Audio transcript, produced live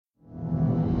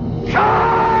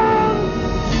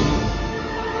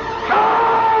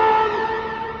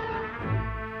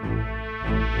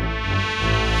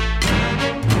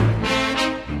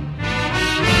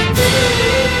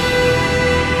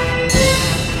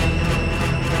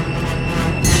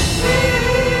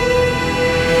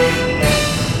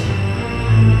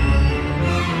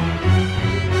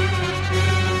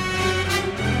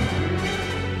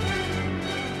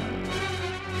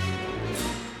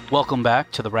Welcome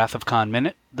back to the Wrath of Khan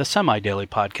Minute, the semi-daily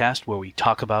podcast where we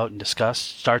talk about and discuss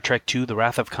Star Trek II, The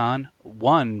Wrath of Khan,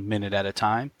 1 minute at a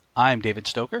time. I'm David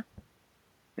Stoker.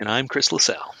 And I'm Chris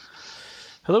LaSalle.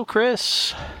 Hello,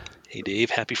 Chris. Hey, Dave.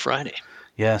 Happy Friday.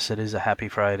 Yes, it is a happy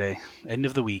Friday. End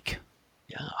of the week.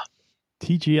 Yeah.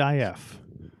 TGIF.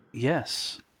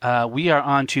 Yes. We are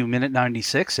on to minute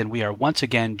 96, and we are once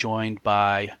again joined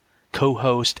by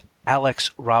co-host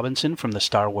Alex Robinson from the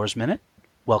Star Wars Minute.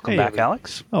 Welcome back,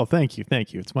 Alex. Oh, thank you.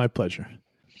 Thank you. It's my pleasure.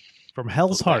 From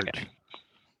Hell's Heart.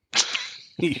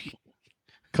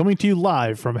 Coming to you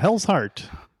live from Hell's Heart.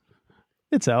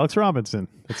 It's Alex Robinson.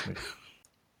 That's me.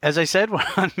 As I said, we're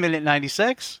on minute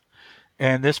 96,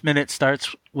 and this minute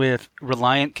starts with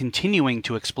Reliant continuing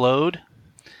to explode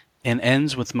and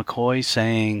ends with McCoy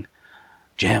saying,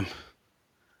 "Jim,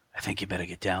 I think you better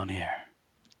get down here."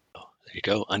 Oh, there you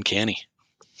go. Uncanny.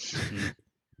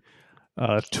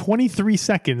 23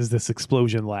 seconds this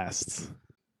explosion lasts.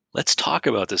 Let's talk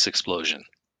about this explosion.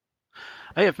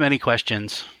 I have many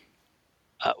questions.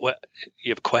 What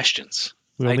you have questions?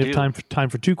 We only have time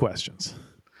for 2 questions.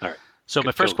 All right. So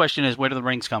my first question is, where do the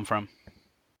rings come from?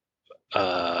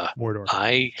 Mordor.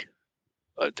 I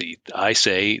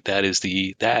say that is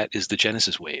the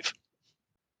Genesis wave.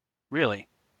 Really?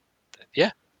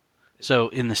 Yeah. So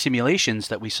in the simulations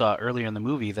that we saw earlier in the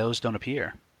movie, those don't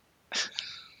appear.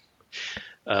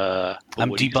 I'm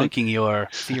debunking your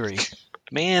theory.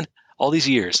 Man, all these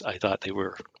years I thought they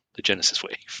were the Genesis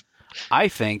wave. I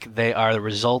think they are the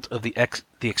result of the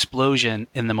explosion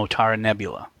in the Motara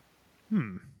Nebula.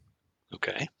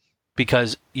 Okay.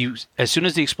 Because as soon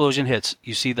as the explosion hits,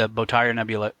 you see the Motara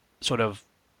Nebula sort of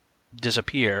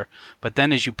disappear, but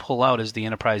then as you pull out, as the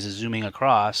Enterprise is zooming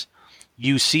across,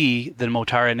 you see the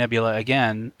Motara Nebula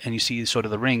again, and you see sort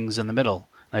of the rings in the middle.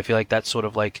 And I feel like that's sort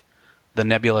of like the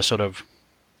nebula sort of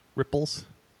ripples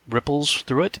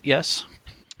through it. Yes.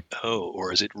 Oh,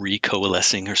 or is it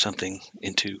recoalescing or something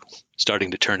into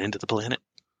starting to turn into the planet?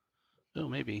 Oh,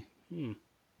 maybe. What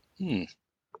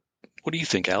do you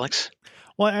think, Alex?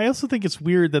 Well, I also think it's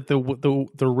weird that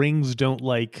the rings don't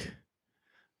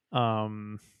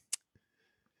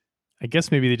I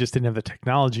guess maybe they just didn't have the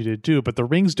technology to do it, but the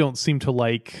rings don't seem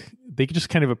to they just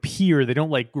kind of appear. They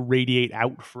don't radiate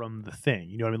out from the thing.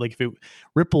 You know what I mean? Like if it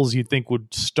ripples, you'd think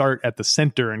would start at the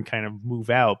center and kind of move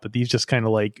out, but these just kind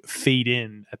of fade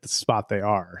in at the spot they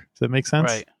are. Does that make sense?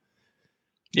 Right.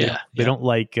 Yeah. They don't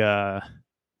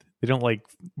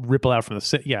ripple out from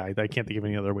the yeah. I can't think of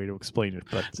any other way to explain it.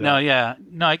 But no,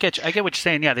 I get what you're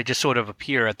saying. Yeah, they just sort of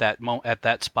appear at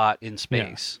that spot in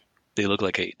space. Yeah. They look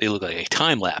like a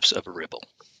time lapse of a ripple.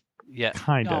 Yeah,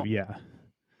 kind of. Yeah.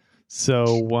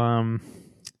 So I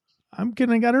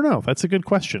don't know. That's a good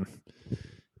question.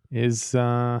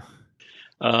 But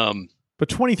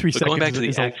 23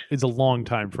 seconds is a long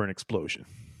time for an explosion.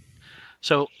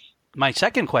 So my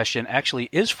second question actually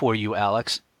is for you,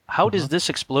 Alex. How does this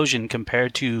explosion compare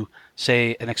to,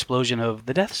 say, an explosion of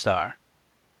the Death Star?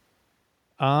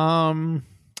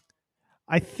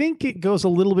 I think it goes a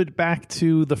little bit back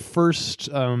to the first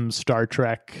Star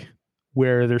Trek,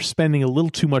 where they're spending a little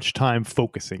too much time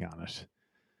focusing on it.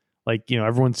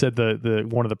 Everyone said the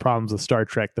one of the problems with Star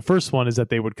Trek, the first one is that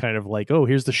they would kind of oh,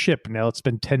 here's the ship. Now let's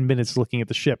spend 10 minutes looking at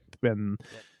the ship. And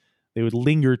they would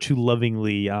linger too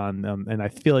lovingly on, and I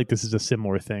feel like this is a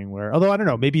similar thing where, although I don't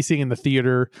know, maybe seeing in the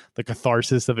theater the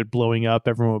catharsis of it blowing up,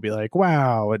 everyone would be like,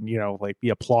 wow, and be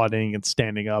applauding and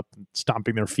standing up and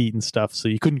stomping their feet and stuff. So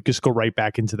you couldn't just go right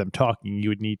back into them talking. You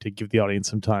would need to give the audience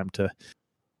some time to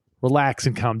relax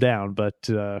and calm down. But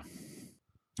I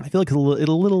feel like it's a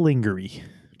little lingery,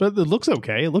 but it looks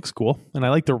okay. It looks cool, and I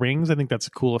like the rings. I think that's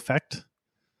a cool effect.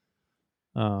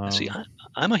 See,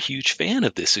 I'm a huge fan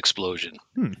of this explosion.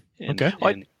 Okay.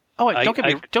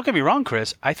 Don't get me wrong,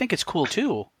 Chris. I think it's cool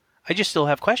too. I just still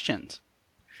have questions.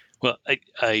 Well,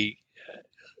 I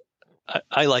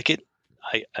like it.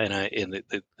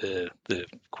 The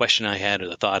question I had, or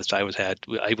the thoughts I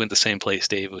went the same place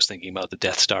Dave was thinking about the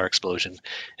Death Star explosion,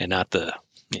 and not the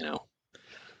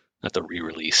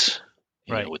re-release,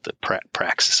 right, with the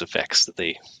Praxis effects that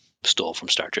they stole from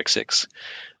Star Trek VI.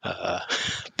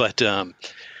 But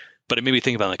it made me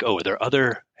think about have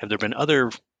there been other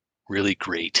really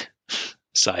great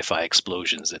sci-fi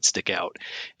explosions that stick out?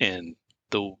 And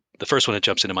the first one that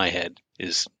jumps into my head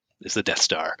is the Death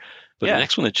Star. But the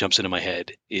next one that jumps into my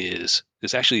head is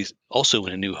actually also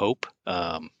in A New Hope,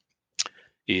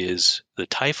 is the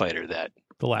TIE Fighter the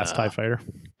last TIE Fighter.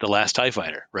 The last TIE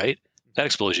Fighter, right? That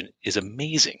explosion is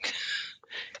amazing.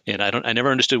 And I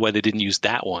never understood why they didn't use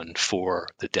that one for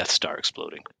the Death Star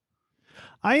exploding.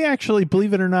 I actually,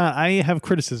 believe it or not, I have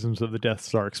criticisms of the Death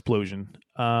Star explosion.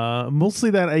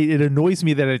 Mostly that it annoys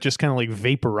me that it just kind of like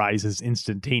vaporizes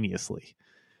instantaneously.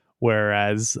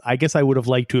 Whereas I guess I would have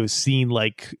liked to have seen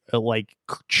like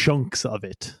chunks of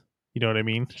it. You know what I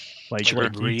mean? Like, Sure.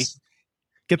 you'd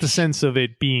get the sense of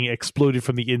it being exploded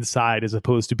from the inside as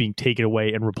opposed to being taken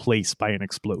away and replaced by an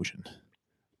explosion.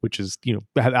 Which is,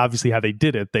 obviously how they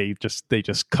did it. They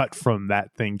just cut from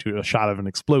that thing to a shot of an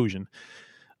explosion.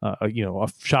 A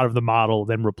shot of the model,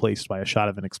 then replaced by a shot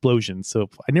of an explosion. So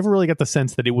I never really got the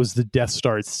sense that it was the Death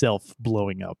Star itself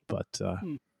blowing up. But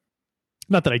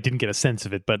not that I didn't get a sense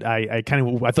of it, but I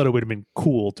thought it would have been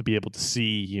cool to be able to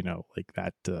see, like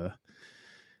that.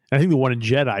 I think the one in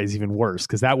Jedi is even worse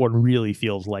because that one really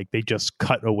feels like they just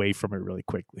cut away from it really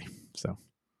quickly. So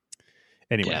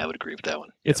anyway, yeah, I would agree with that one.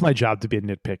 It's my job to be a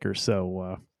nitpicker.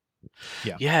 So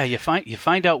yeah. Yeah, you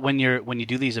find out when you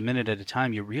do these a minute at a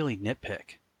time, you really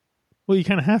nitpick. Well, you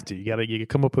kind of have to. You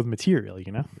come up with material,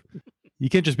 You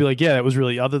can't just be like, yeah, that was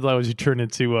really. Otherwise, you turn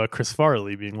into Chris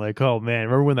Farley being like, oh man,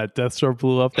 remember when that Death Star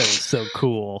blew up? That was so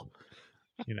cool.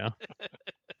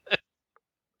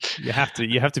 You have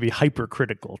to be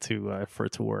hypercritical for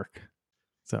it to work.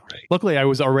 So Right. Luckily, I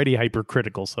was already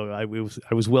hypercritical, so I was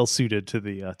well suited to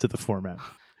the format.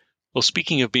 Well,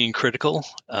 speaking of being critical,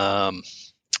 one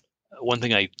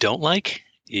thing I don't like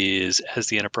is as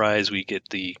the Enterprise, we get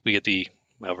the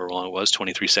however long it was,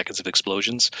 23 seconds of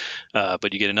explosions,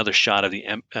 but you get another shot of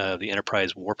the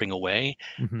Enterprise warping away.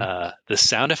 Mm-hmm. The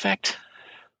sound effect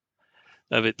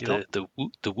of it,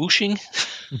 the whooshing.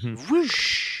 Mm-hmm.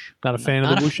 Whoosh. Not a fan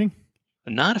of the whooshing?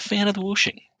 Not a fan of the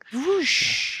whooshing.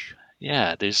 Whoosh.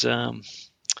 Yeah, there's I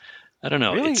don't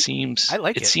know. Really? It seems I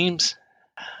like it. It seems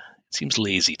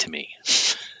lazy to me.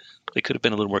 They could have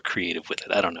been a little more creative with it.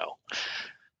 I don't know.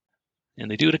 And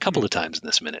they do it a couple of times in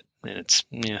this minute, and it's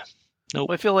nope.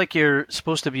 Well, I feel like you're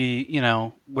supposed to be,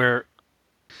 where,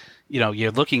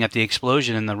 you're looking at the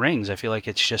explosion in the rings. I feel like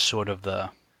it's just sort of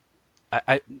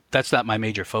that's not my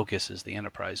major focus, is the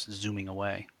Enterprise zooming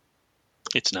away.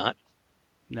 It's not.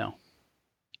 No.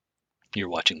 You're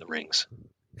watching the rings.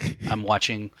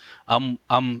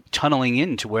 I'm tunneling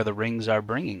into where the rings are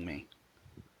bringing me.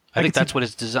 I think that's what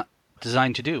it's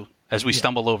designed to do as we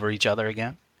stumble over each other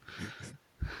again.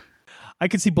 I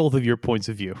can see both of your points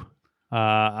of view.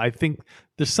 I think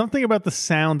there's something about the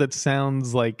sound that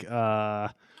sounds like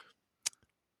I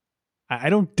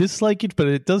don't dislike it, but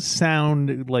it does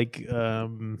sound like I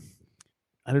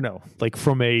don't know, like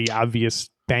from a obvious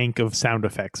bank of sound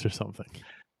effects or something.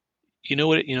 You know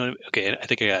what? Okay, I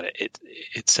think I got it.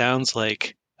 It sounds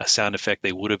like a sound effect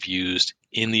they would have used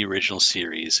in the original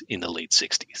series in the late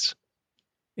 60s.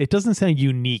 It doesn't sound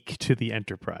unique to the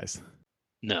Enterprise.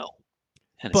 No.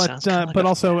 And But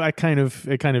also it kind of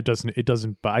doesn't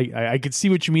I can see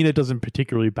what you mean. It doesn't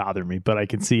particularly bother me, but I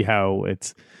can see how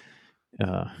it's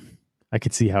I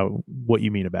can see what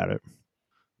you mean about it.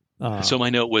 So my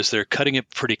note was they're cutting it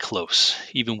pretty close,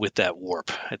 even with that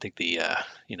warp. I think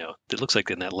it looks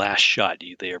like in that last shot,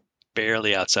 they are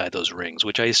barely outside those rings,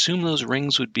 which I assume those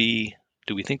rings would be.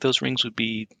 Do we think those rings would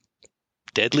be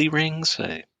deadly rings?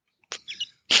 With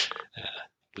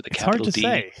a it's capital hard to D.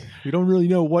 say. We don't really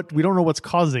know we don't know what's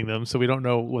causing them, so we don't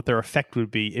know what their effect would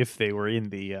be if they were in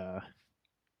the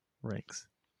rings.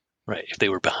 Right. If they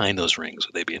were behind those rings,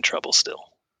 would they be in trouble still?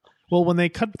 Well, when they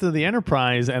cut to the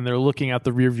Enterprise and they're looking out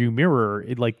the rearview mirror,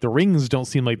 the rings don't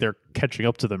seem like they're catching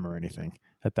up to them or anything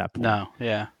at that point. No,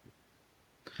 yeah.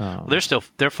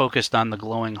 They're focused on the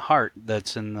glowing heart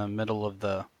that's in the middle of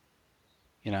the,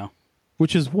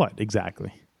 Which is what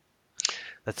exactly?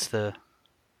 That's the.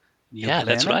 Yeah,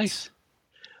 planets? that's right.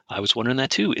 I was wondering that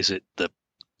too. Is it the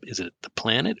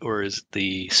planet or is it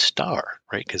the star?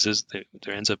 Right, because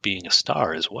there ends up being a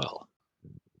star as well.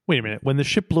 Wait a minute. When the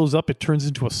ship blows up, it turns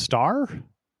into a star?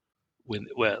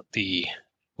 No,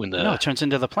 it turns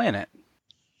into the planet.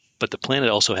 But the planet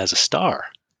also has a star.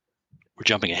 We're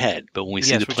jumping ahead, but when we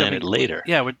see the planet later.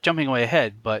 Yeah, we're jumping way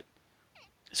ahead. But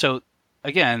so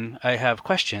again, I have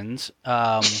questions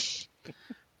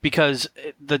because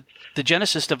the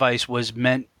Genesis device was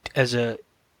meant as a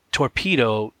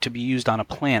torpedo to be used on a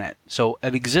planet. So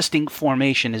an existing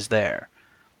formation is there.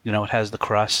 It has the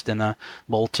crust and the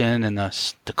molten and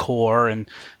the core, and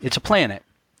it's a planet.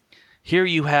 Here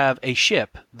you have a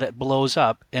ship that blows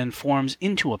up and forms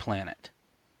into a planet.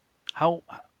 How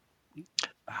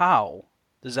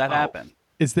does that happen?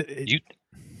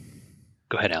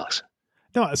 Go ahead, Alex.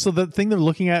 No, so the thing they're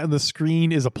looking at on the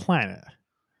screen is a planet.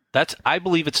 I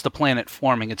believe it's the planet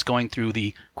forming. It's going through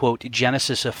the, quote,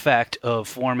 Genesis effect of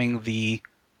forming the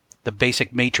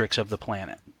basic matrix of the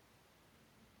planet.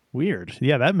 Weird.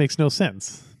 Yeah, that makes no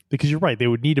sense. Because you're right. They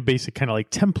would need a basic kind of like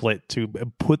template to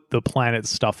put the planet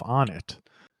stuff on it.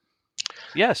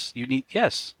 Yes, you need.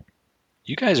 Yes.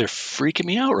 You guys are freaking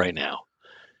me out right now.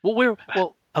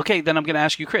 Well, okay. Then I'm going to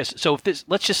ask you, Chris. So if this,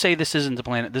 let's just say this isn't the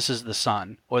planet. This is the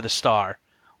sun or the star.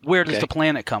 Where does Okay. the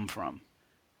planet come from?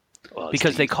 Well, it's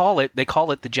Because the- they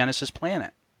call it the Genesis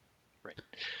planet.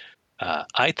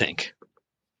 I think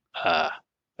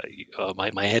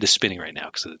my head is spinning right now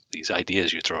because of these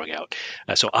ideas you're throwing out.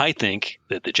 So I think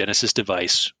that the Genesis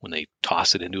device, when they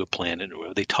toss it into a planet or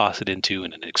whatever they toss it into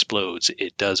and it explodes,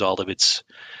 it does all of its,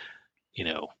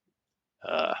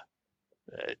 uh,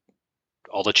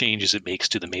 all the changes it makes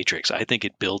to the matrix. I think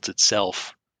it builds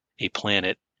itself a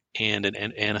planet and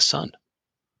a sun.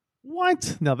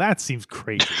 What? Now that seems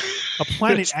crazy. A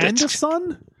planet and a That's-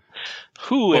 sun?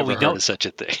 Who Well, ever we heard don't- of such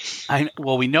a thing?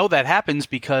 We know that happens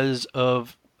because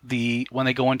of when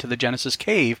they go into the Genesis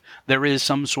cave, there is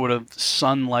some sort of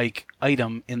sun-like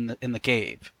item in the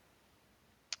cave.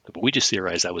 But we just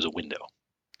theorized that was a window.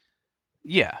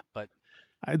 Yeah, but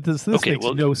This Okay, makes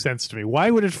well- no sense to me.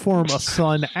 Why would it form a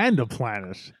sun and a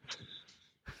planet?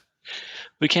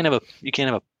 You can't have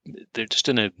a. They're just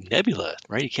in a nebula,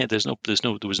 right? You can't. There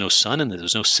was no sun and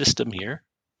there's no system here,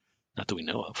 not that we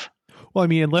know of. Well, I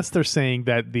mean, unless they're saying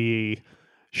that the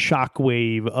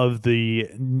shockwave of the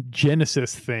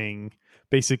Genesis thing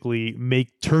basically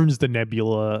turns the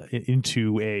nebula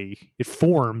into it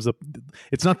forms a.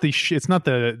 It's not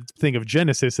the thing of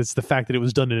Genesis. It's the fact that it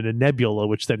was done in a nebula,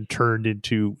 which then turned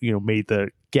into made the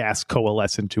gas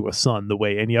coalesce into a sun the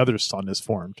way any other sun is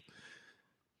formed.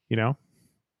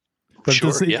 But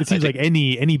Sure, it seems like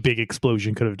any big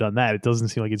explosion could have done that. It doesn't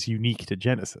seem like it's unique to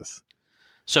Genesis.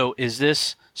 so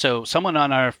someone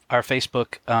on our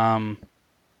Facebook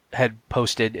had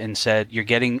posted and said you're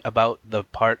getting about the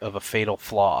part of a fatal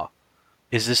flaw.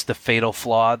 Is this the fatal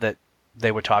flaw that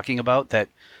they were talking about, that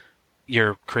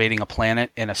you're creating a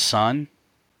planet and a sun?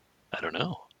 I don't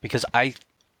know. Because I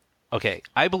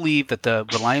believe that the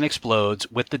Reliant explodes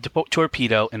with the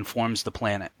torpedo and forms the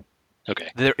planet. Okay.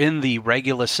 They're in the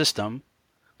Regula system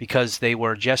because they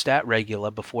were just at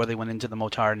Regula before they went into the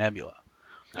Motara Nebula.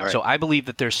 All right. So I believe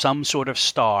that there's some sort of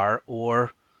star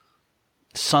or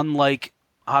sun-like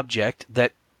object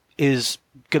that is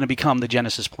going to become the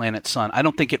Genesis planet sun. I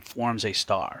don't think it forms a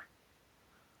star.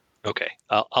 Okay.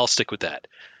 I'll stick with that.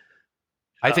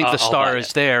 I think the I'll star buy is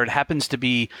that. there. It happens to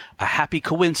be a happy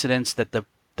coincidence that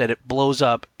it blows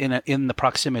up in the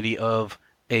proximity of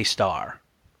a star.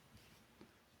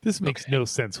 This makes no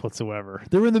sense whatsoever.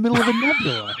 They're in the middle of a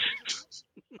nebula.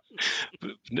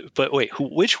 But wait,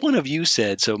 which one of you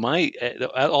said? So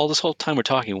all this whole time we're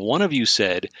talking, one of you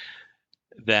said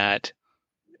that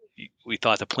we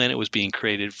thought the planet was being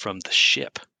created from the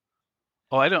ship.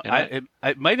 Oh, I don't. And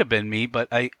It might have been me, but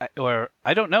I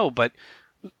don't know. But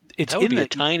it's That would in be the a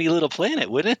tiny little planet,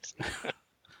 wouldn't it?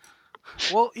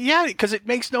 well, yeah, because it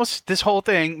makes this whole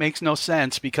thing makes no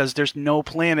sense because there's no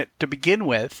planet to begin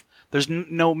with. There's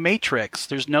no matrix.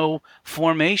 There's no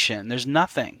formation. There's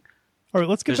nothing. All right,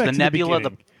 let's get There's back the to nebula, the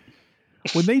beginning.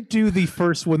 When they do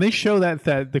when they show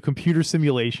that the computer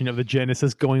simulation of the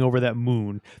Genesis going over that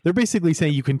moon, they're basically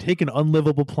saying you can take an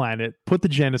unlivable planet, put the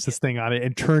Genesis thing on it,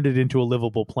 and turn it into a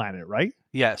livable planet, right?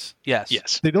 Yes.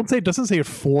 Yes. They don't say it doesn't say it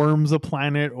forms a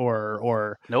planet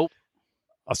or Nope.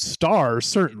 a star.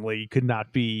 Certainly could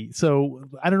not be. So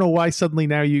I don't know why suddenly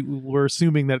now we're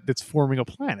assuming that it's forming a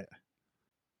planet.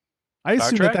 I Star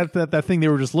assume Trek? that thing they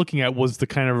were just looking at was the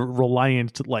kind of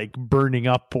Reliant like burning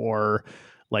up, or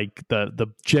like the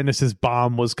Genesis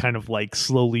bomb was kind of like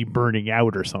slowly burning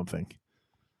out or something.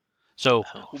 So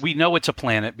we know it's a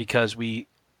planet because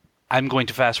I'm going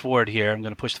to fast forward here. I'm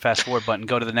going to push the fast forward button,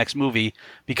 go to the next movie,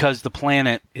 because the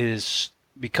planet is,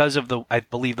 because of I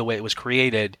believe the way it was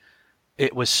created,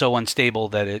 it was so unstable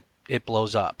that it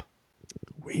blows up.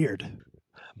 Weird.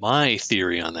 My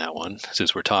theory on that one,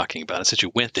 since we're talking about it, since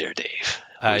you went there, Dave,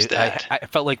 was that I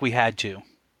felt like we had to.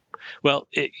 well,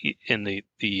 in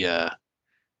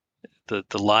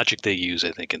the logic they use,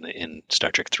 I think in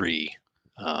Star Trek 3,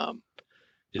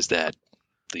 is that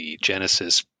the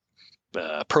Genesis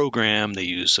program, they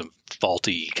use some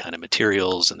faulty kind of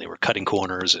materials and they were cutting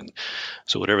corners, and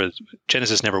so whatever,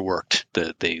 Genesis never worked.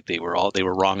 They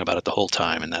were wrong about it the whole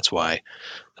time, and that's why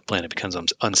the planet becomes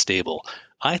unstable.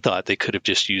 I thought they could have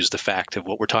just used the fact of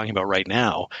what we're talking about right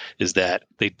now, is that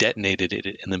they detonated it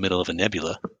in the middle of a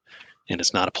nebula, and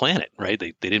it's not a planet, right?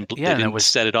 They didn't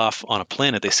set it off on a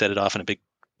planet. They set it off in a big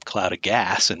cloud of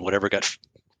gas, and whatever got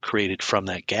created from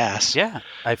that gas. Yeah,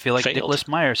 I feel like failed. Nicholas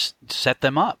Myers set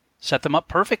them up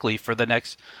perfectly for that.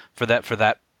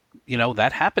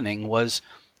 That happening was,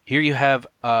 here you have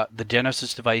the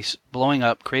Genesis device blowing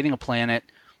up, creating a planet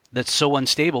that's so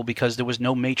unstable because there was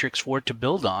no matrix for it to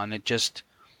build on.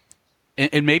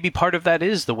 And maybe part of that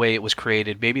is the way it was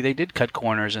created. Maybe they did cut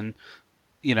corners, and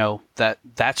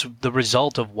that's the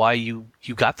result of why you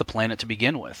got the planet to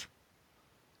begin with.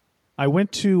 I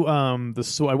went to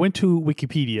I went to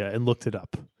Wikipedia and looked it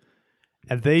up.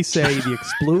 And they say the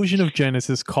explosion of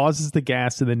Genesis causes the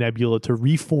gas in the nebula to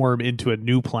reform into a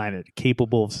new planet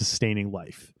capable of sustaining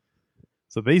life.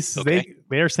 So they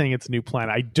are saying it's a new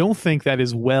planet. I don't think that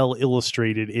is well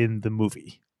illustrated in the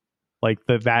movie. Like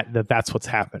that's what's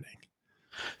happening.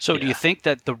 So do you think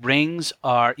that the rings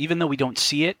are, even though we don't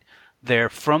see it, they're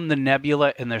from the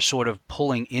nebula and they're sort of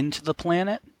pulling into the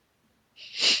planet?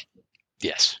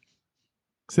 Yes.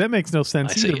 So that makes no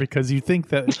sense either, because you think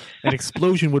that an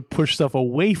explosion would push stuff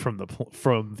away from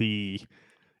the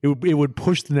it would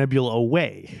push the nebula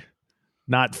away,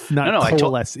 not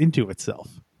coalesce into itself.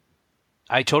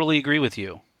 I totally agree with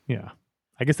you. Yeah.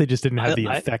 I guess they just didn't have the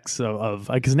effects of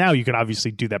because now you can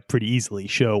obviously do that pretty easily,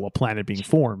 show a planet being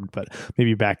formed, but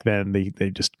maybe back then they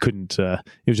just couldn't. It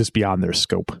was just beyond their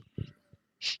scope.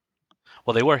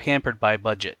 Well, they were hampered by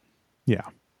budget. Yeah,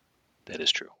 that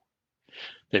is true.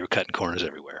 They were cutting corners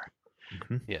everywhere.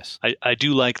 Mm-hmm. Yes. I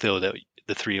do like, though, that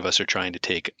the three of us are trying to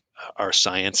take our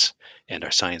science and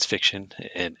our science fiction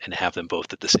and have them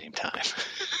both at the same time.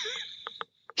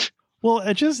 Well,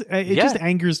 it just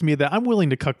angers me that I'm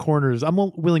willing to cut corners. I'm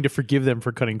willing to forgive them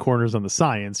for cutting corners on the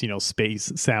science,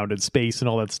 space, sound and space and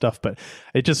all that stuff. But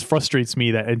it just frustrates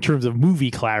me that in terms of movie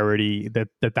clarity,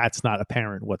 that's not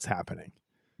apparent what's happening.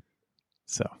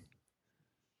 So.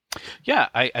 Yeah,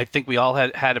 I think we all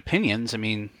had opinions. I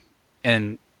mean,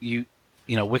 and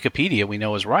Wikipedia we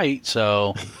know is right.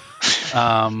 So,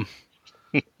 so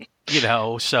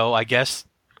I guess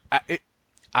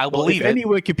I'll believe if any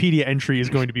Wikipedia entry is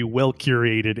going to be well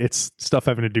curated, it's stuff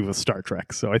having to do with Star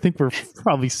Trek. So I think we're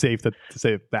probably safe to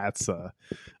say that's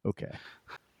okay.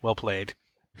 Well played.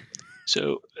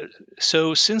 So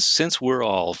since we're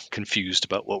all confused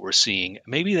about what we're seeing,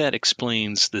 maybe that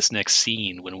explains this next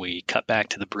scene when we cut back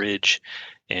to the bridge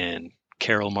and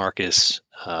Carol Marcus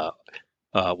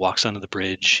walks onto the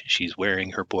bridge. She's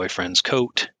wearing her boyfriend's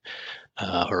coat,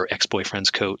 her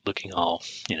ex-boyfriend's coat, looking all,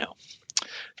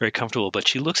 very comfortable. But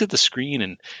she looks at the screen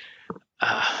and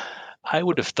I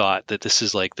would have thought that this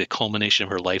is like the culmination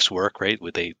of her life's work, right?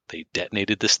 Where they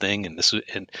detonated this thing and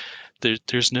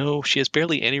she has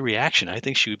barely any reaction. I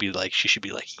think she should be like,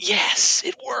 yes,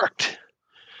 it worked.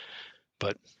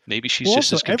 But maybe she's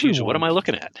just as confused. What am I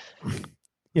looking at?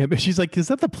 Yeah, but she's like, is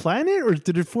that the planet or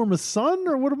did it form a sun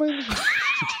or what am I?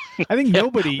 I think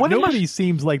nobody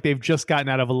seems like they've just gotten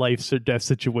out of a life or death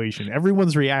situation.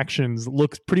 Everyone's reactions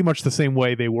look pretty much the same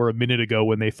way they were a minute ago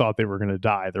when they thought they were going to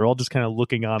die. They're all just kind of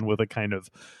looking on with a kind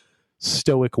of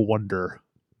stoic wonder.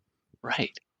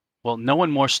 Right. Well, no one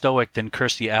more stoic than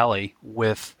Kirstie Alley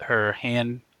with her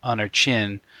hand on her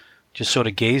chin, just sort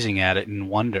of gazing at it in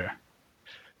wonder.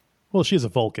 Well, she's a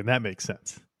Vulcan. That makes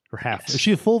sense. Or half. Yes. Is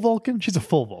she a full Vulcan? She's a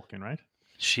full Vulcan, right?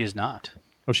 She is not.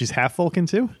 Oh, she's half Vulcan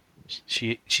too?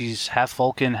 She's half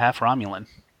Vulcan, half Romulan.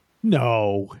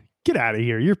 No. Get out of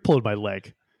here. You're pulling my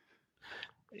leg.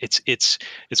 It's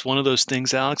one of those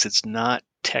things, Alex. It's not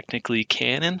technically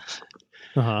canon.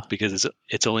 Because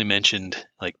it's only mentioned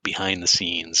like behind the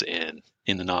scenes and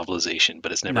in the novelization,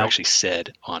 but it's never actually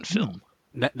said on film.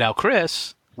 Now,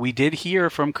 Chris, we did hear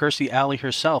from Kirstie Alley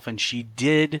herself, and she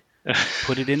did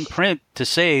put it in print to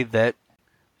say that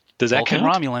does that Vulcan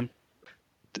count? Romulan.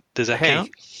 Does that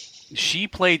count? She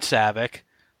played Saavik.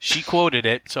 She quoted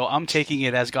it, so I'm taking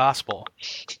it as gospel.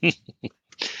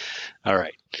 All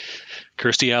right.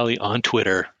 Kirstie Alley on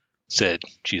Twitter said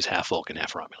she's half Vulcan,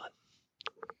 half Romulan.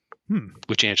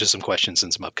 Which answers some questions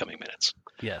in some upcoming minutes.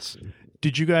 Yes.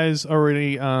 Did you guys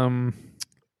already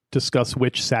discuss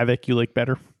which Saavik you like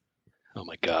better? Oh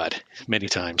my God. Many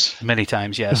times. Many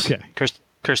times, yes. Okay.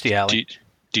 Kirstie Alley.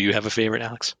 Do you have a favorite,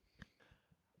 Alex?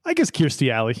 I guess Kirstie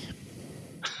Alley.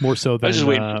 More so than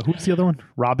who's the other one?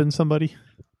 Robin somebody?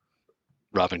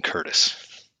 Robin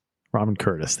Curtis. Robin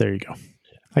Curtis. There you go.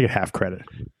 I get half credit.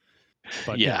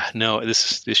 But, no,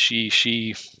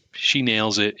 she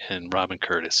nails it, and Robin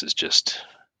Curtis is just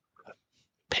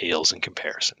pales in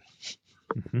comparison.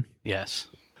 Mm-hmm. Yes.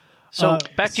 So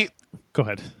back to you. Go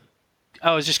ahead.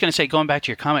 I was just going to say, going back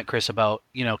to your comment, Chris, about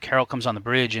Carol comes on the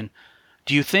bridge, and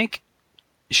do you think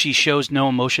she shows no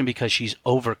emotion because she's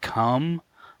overcome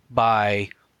by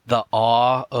the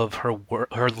awe of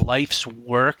her life's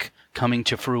work coming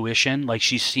to fruition? Like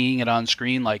she's seeing it on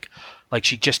screen, like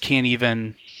she just can't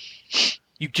even.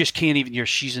 You just can't even.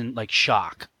 She's in like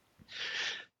shock.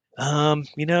 I'm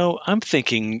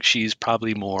thinking she's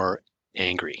probably more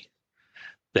angry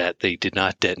that they did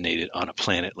not detonate it on a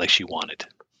planet like she wanted.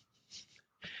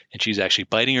 and she's actually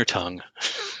biting her tongue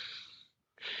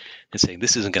and saying,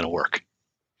 "This isn't going to work.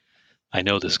 I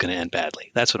know this is going to end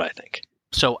badly." That's what I think.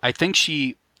 So I think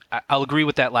I'll agree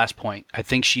with that last point. I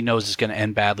think she knows it's going to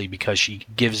end badly because she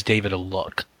gives David a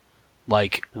look,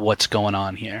 like, what's going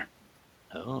on here?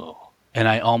 Oh. And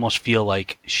I almost feel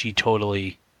like she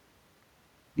totally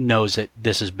knows that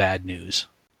this is bad news.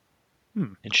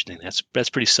 Interesting. That's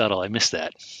pretty subtle. I missed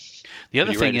that. The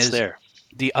other thing it's is, there.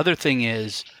 the other thing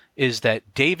is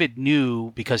that David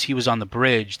knew because he was on the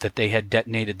bridge that they had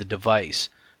detonated the device.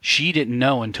 She didn't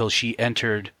know until she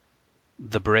entered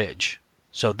the bridge.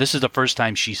 So this is the first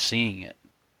time she's seeing it.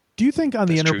 Do you think on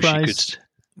the That's true. Enterprise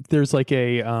there's like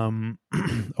a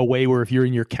a way where if you're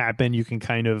in your cabin, you can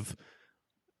kind of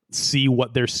see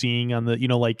what they're seeing on the,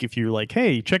 like if you're like,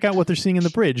 hey, check out what they're seeing in the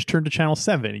bridge, turn to channel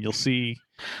 7 and you'll see,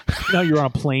 you're on a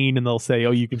plane and they'll say,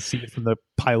 oh, you can see it from the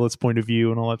pilot's point of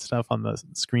view and all that stuff on the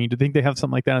screen. Do you think they have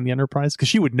something like that on the Enterprise? Because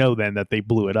she would know then that they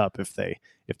blew it up if they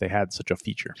had such a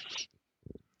feature.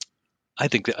 I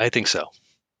think so.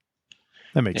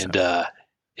 That makes sense. And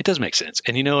it does make sense.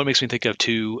 And it makes me think of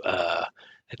too, I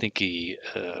think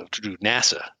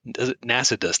NASA.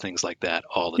 NASA does things like that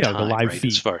all the time. The live right?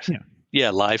 feed. As far as,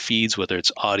 live feeds, whether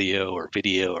it's audio or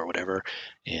video or whatever.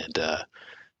 And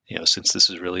since this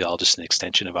is really all just an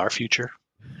extension of our future,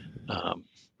 I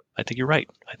think you're right.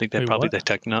 I think that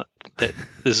that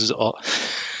this is all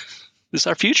this is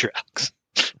our future,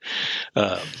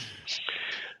 Alex.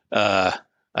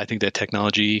 I think that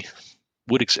technology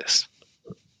would exist.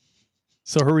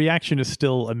 So her reaction is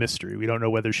still a mystery. We don't know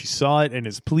whether she saw it and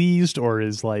is pleased or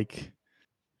is like...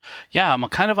 Yeah, I'm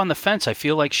kind of on the fence. I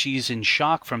feel like she's in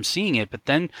shock from seeing it, but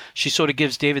then she sort of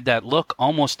gives David that look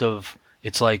almost of,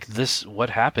 it's like,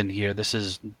 what happened here? This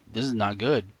is not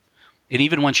good. And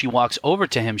even when she walks over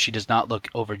to him, she does not look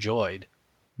overjoyed.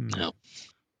 No.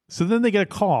 So then they get a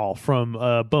call from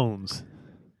Bones.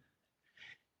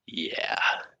 Yeah.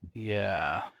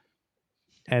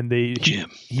 And Jim.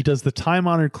 He does the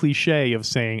time-honored cliche of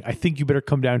saying, I think you better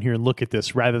come down here and look at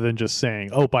this, rather than just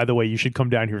saying, oh, by the way, you should come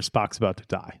down here, Spock's about to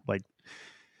die. Like,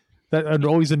 that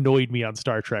always annoyed me on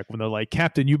Star Trek when they're like,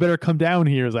 Captain, you better come down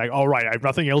here. It's like, all right, I have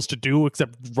nothing else to do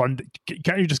except run.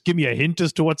 Can't you just give me a hint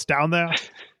as to what's down there?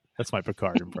 That's my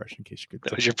Picard impression, in case you could.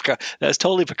 That was your Picard. That's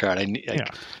totally Picard.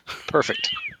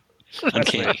 Perfect.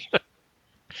 Uncanny.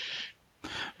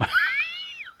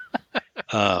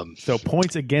 So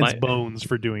points against Bones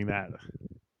for doing that.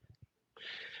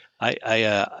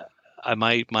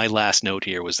 My last note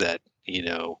here was that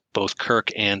both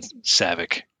Kirk and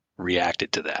Saavik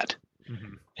reacted to that,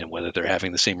 and whether they're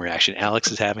having the same reaction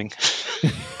Alex is having,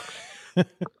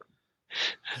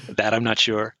 that I'm not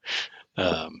sure.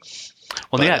 No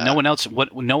one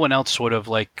else sort of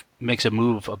like makes a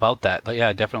move about that. Like,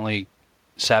 yeah, definitely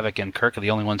Saavik and Kirk are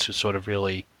the only ones who sort of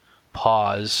really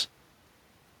pause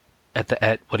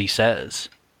at what he says.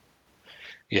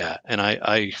 Yeah, and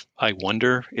I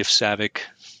wonder if Saavik,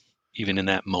 even in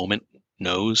that moment,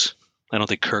 knows. I don't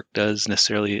think Kirk does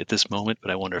necessarily at this moment,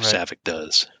 but I wonder if Saavik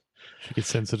does. She could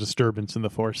sense a disturbance in the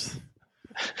Force.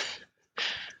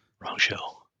 Wrong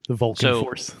show. The Vulcan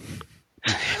Force.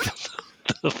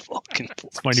 The Vulcan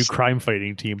Force. It's my new crime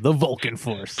fighting team, the Vulcan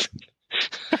Force.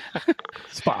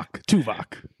 Spock,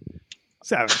 Tuvok,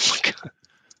 Saavik. Oh,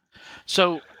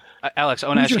 so, Alex, I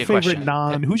want to ask you a question.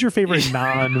 Who's your favorite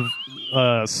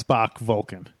Spock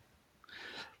Vulcan?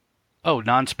 Oh,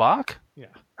 non-Spock? Yeah,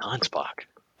 non-Spock.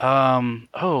 I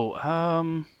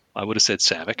would have said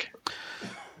Saavik.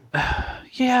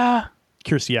 Yeah.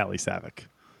 Kirstie Alley Saavik.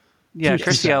 Yeah,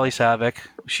 Kirstie Alley Saavik.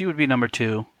 She would be number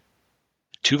 2.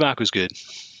 Tuvok was good.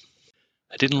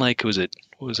 I didn't like.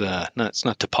 It's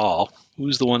not T'Pol. Who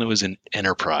was the one that was in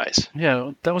Enterprise?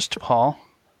 Yeah, that was T'Pol.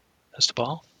 That's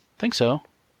T'Pol? I think so.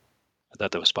 I thought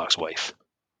that was Spock's wife.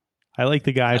 I like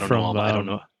the guy from I don't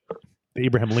know. The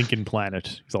Abraham Lincoln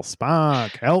Planet. He's all,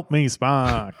 Spock, help me,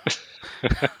 Spock.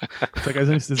 It's like, I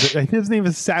think his name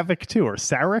is Saavik too, or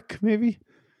Sarek maybe.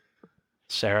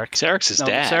 Sarek. Sarek's his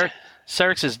dad.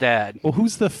 Sarek's his dad. Well,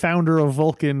 who's the founder of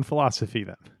Vulcan philosophy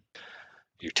then?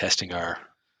 You're testing the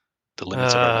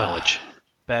limits of our knowledge.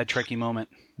 Bad tricky moment.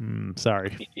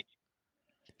 Sorry.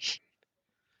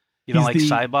 You don't like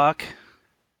Sybok?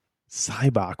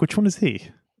 Sybok. Which one is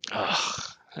he? Oh,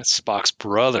 that's Spock's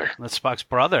brother. That's Spock's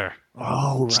brother.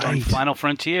 Oh, right. Final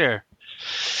Frontier.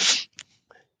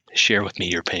 Share with me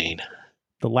your pain.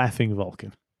 The Laughing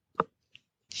Vulcan.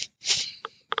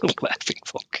 The Laughing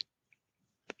Vulcan.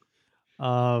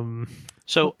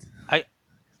 So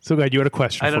glad you had a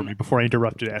question for me before I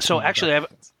interrupted. So actually,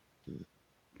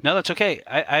 No, that's okay.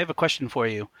 I have a question for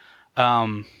you.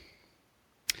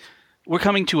 we're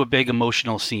coming to a big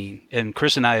emotional scene, and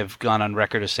Chris and I have gone on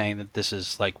record as saying that this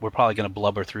is like, we're probably going to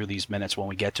blubber through these minutes when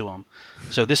we get to them.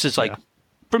 So this is like,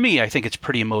 for me, I think it's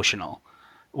pretty emotional.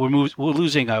 We're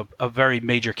losing a very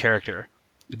major character.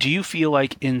 Do you feel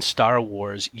like in Star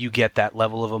Wars you get that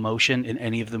level of emotion in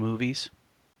any of the movies?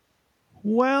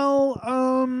 Well,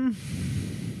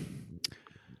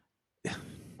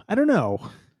 I don't know.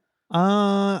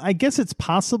 I guess it's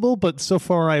possible, but so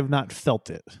far I have not felt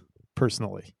it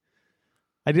personally.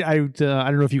 I don't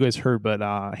know if you guys heard, but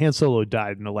Han Solo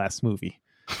died in the last movie,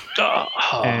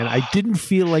 and I didn't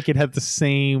feel like it had the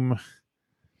same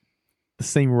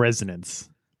resonance.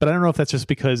 But I don't know if that's just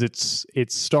because it's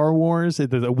Star Wars,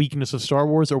 the weakness of Star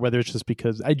Wars, or whether it's just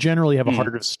because I generally have a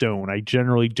heart of stone. I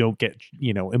generally don't get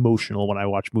emotional when I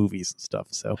watch movies and stuff.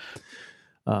 So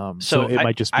it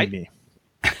might just be me.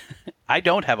 I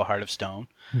don't have a heart of stone,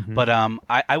 but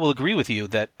I will agree with you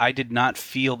that I did not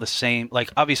feel the same.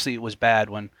 Like, obviously, it was bad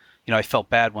when I felt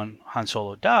bad when Han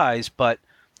Solo dies, but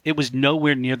it was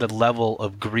nowhere near the level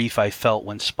of grief I felt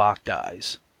when Spock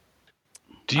dies.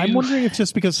 I'm wondering if it's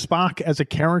just because Spock as a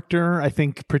character, I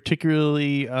think,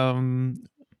 particularly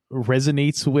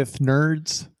resonates with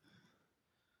nerds.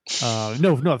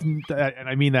 No, and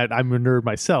I mean that I'm a nerd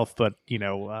myself, but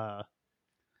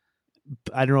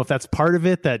I don't know if that's part of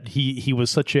it, that he was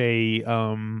such a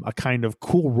kind of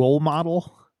cool role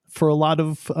model for a lot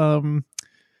of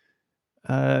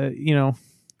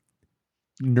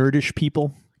nerdish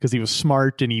people, because he was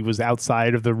smart and he was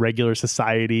outside of the regular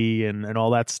society and all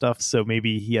that stuff. So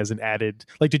maybe he has an added,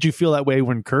 like, did you feel that way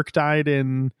when Kirk died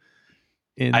in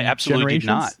I absolutely did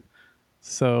not.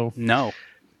 So no.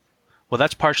 Well,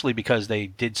 that's partially because they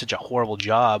did such a horrible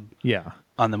job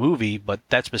on the movie, but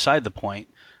that's beside the point.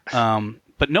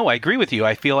 But no, I agree with you.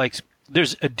 I feel like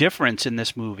there's a difference in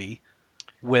this movie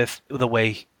with the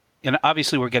way, and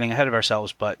obviously we're getting ahead of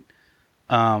ourselves, but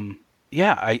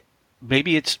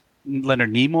maybe it's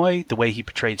Leonard Nimoy, the way he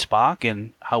portrayed Spock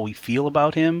and how we feel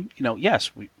about him. Yes,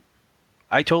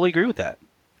 I totally agree with that.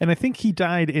 And I think he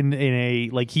died in a,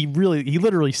 like, he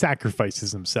literally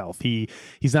sacrifices himself.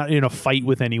 He's not in a fight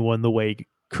with anyone the way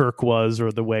Kirk was,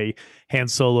 or the way Han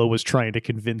Solo was trying to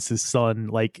convince his son.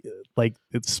 Like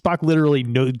Spock literally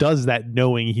does that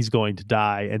knowing he's going to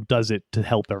die, and does it to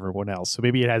help everyone else. So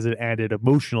maybe it has an added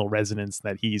emotional resonance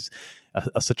that he's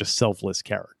such a selfless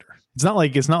character. It's not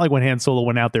like when Han Solo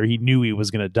went out there, he knew he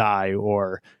was going to die,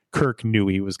 or Kirk knew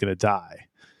he was going to die.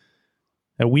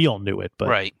 And we all knew it, but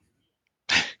right.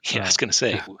 Yeah, I was going to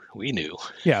say, we knew.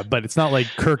 Yeah, but it's not like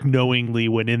Kirk knowingly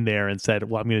went in there and said,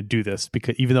 well, I'm going to do this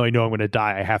because even though I know I'm going to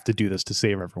die, I have to do this to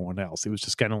save everyone else. It was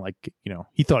just kind of like,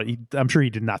 I'm sure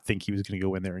he did not think he was going to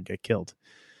go in there and get killed.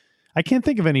 I can't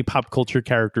think of any pop culture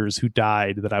characters who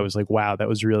died that I was like, wow, that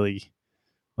was really,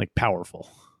 like, powerful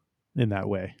in that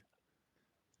way.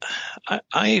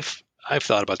 I've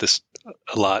thought about this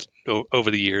a lot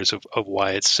over the years of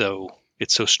why it's so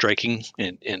striking,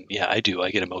 and yeah, I do.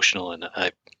 I get emotional, and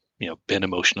I've been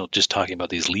emotional just talking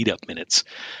about these lead up minutes.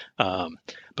 But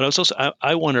I was also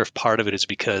I wonder if part of it is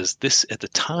because this, at the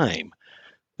time,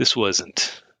 this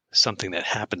wasn't something that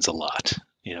happens a lot.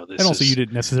 And also you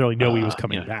didn't necessarily know he was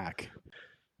coming back.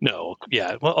 No,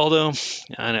 yeah. Well, although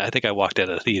I think I walked out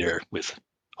of the theater with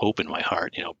hope in my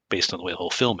heart, based on the way the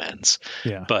whole film ends.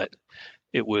 Yeah. But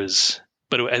it was.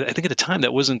 But I think at the time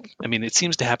that wasn't. I mean, it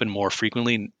seems to happen more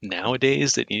frequently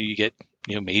nowadays that you get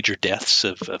major deaths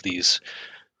of these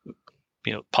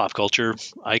pop culture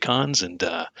icons, and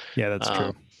yeah, that's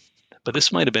true. But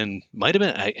this might have been.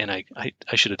 I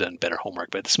should have done better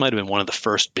homework, but this might have been one of the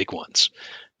first big ones,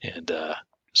 and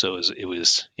so it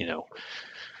was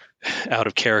out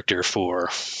of character for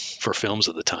films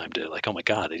of the time to, like, oh my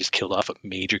god, they just killed off a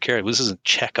major character. This isn't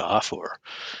Chekhov or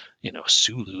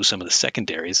Sulu, some of the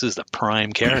secondaries. This is the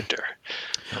prime character.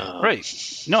 Right.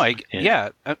 No, I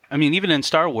mean, even in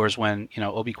Star Wars, when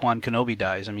Obi-Wan Kenobi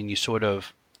dies, I mean,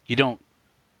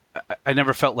 I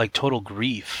never felt like total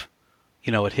grief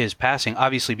at his passing,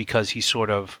 obviously because he sort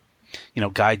of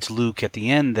guides Luke at the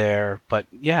end there, but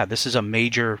yeah, this is a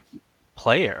major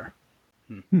player.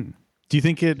 Do you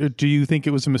think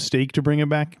it was a mistake to bring him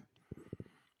back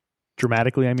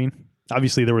dramatically? I mean,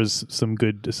 obviously there was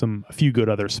a few good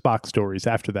other Spock stories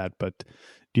after that, but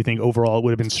do you think overall it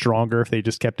would have been stronger if they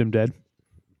just kept him dead?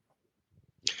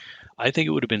 I think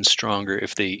it would have been stronger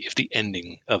if the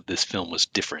ending of this film was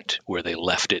different, where they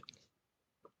left it,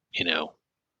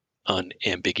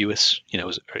 unambiguous.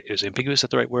 Is ambiguous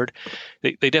that the right word?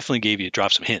 They definitely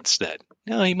dropped some hints that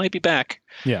he might be back.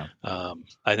 Yeah.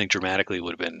 I think dramatically it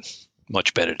would have been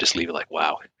much better to just leave it like,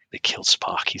 wow, they killed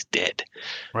Spock, he's dead.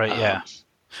 Right. Yeah.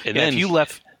 And yeah, then if you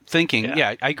left thinking. Yeah.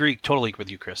 Yeah, I agree totally with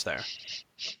you, Chris. There.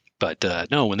 But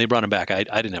no, when they brought him back, I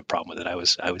didn't have a problem with it. I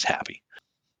was happy.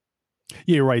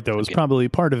 Yeah, you're right, though. It's Okay. probably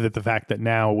part of it the fact that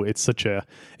now it's such an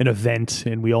event,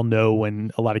 and we all know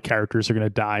when a lot of characters are going to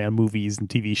die on movies and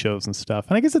TV shows and stuff.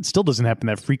 And I guess it still doesn't happen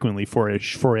that frequently for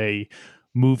a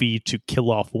movie to kill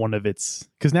off one of its.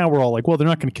 Because now we're all like, well, they're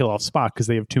not going to kill off Spock because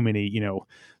they have too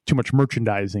much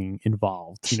merchandising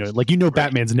involved. Right.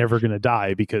 Batman's never going to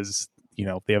die because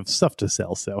they have stuff to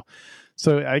sell.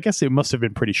 So I guess it must have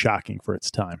been pretty shocking for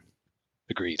its time.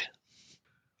 Agreed.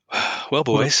 Well,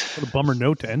 boys, What a bummer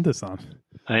note to end this on.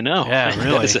 I know. Yeah,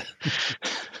 really. I'm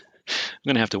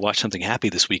going to have to watch something happy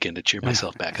this weekend to cheer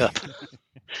myself back up.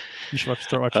 You should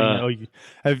start watching.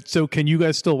 So can you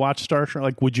guys still watch Star Trek?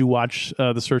 Like, would you watch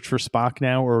The Search for Spock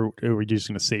now, or are we just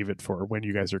going to save it for when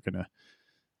you guys are going to?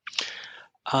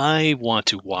 I want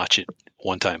to watch it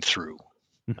one time through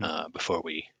Mhm. before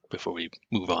we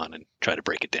move on and try to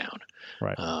break it down.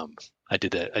 Right. I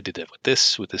did that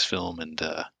with this film, and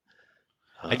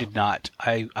I did not.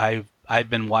 I've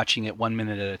been watching it 1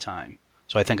 minute at a time.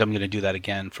 So I think I'm going to do that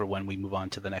again for when we move on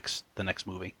to the next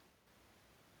movie.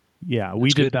 Yeah, we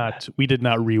That's did good. not. We did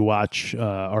not rewatch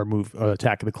our move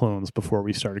Attack of the Clones before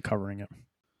we started covering it.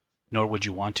 Nor would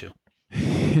you want to.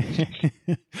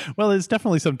 Well, there's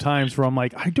definitely some times where I'm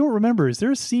like, I don't remember. Is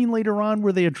there a scene later on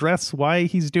where they address why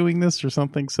he's doing this or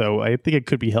something? So I think it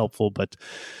could be helpful, but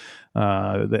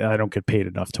I don't get paid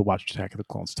enough to watch Attack of the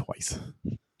Clones twice.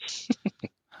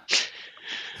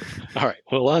 all right.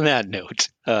 Well, on that note,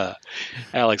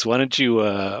 Alex, why don't you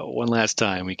one last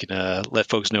time we can let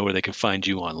folks know where they can find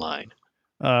you online.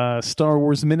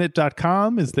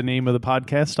 StarWarsMinute.com is the name of the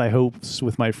podcast I host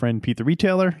with my friend Pete the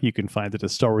Retailer. You can find it at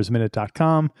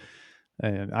StarWarsMinute.com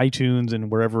and iTunes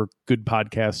and wherever good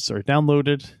podcasts are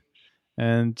downloaded.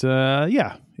 And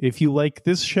if you like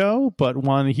this show but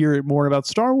want to hear more about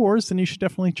Star Wars, then you should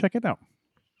definitely check it out.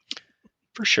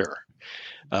 For sure.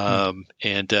 I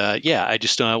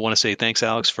just want to say thanks,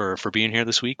 Alex, for being here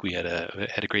this week. We had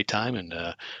a great time,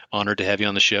 and honored to have you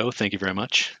on the show. Thank you very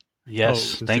much.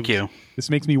 Yes, thank you.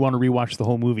 This makes me want to rewatch the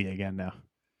whole movie again now.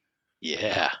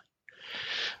 Yeah,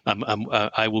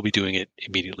 I will be doing it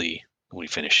immediately when we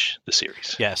finish the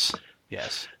series. Yes,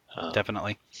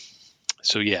 definitely.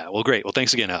 So yeah, well, great. Well,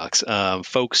 thanks again, Alex.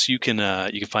 Folks, you can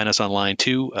find us online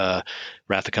too,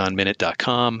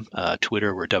 wrathiconminute.com,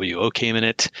 Twitter, we're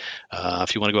WOKMinute.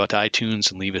 If you want to go out to iTunes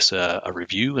and leave us a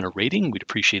review and a rating, we'd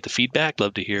appreciate the feedback.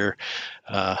 Love to hear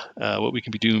what we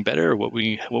can be doing better, what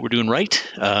we're doing right.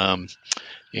 We're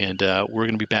going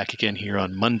to be back again here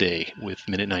on Monday with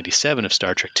Minute 97 of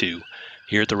Star Trek II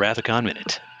here at the Wrath of Khan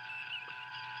Minute.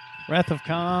 Wrath of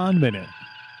Khan Minute.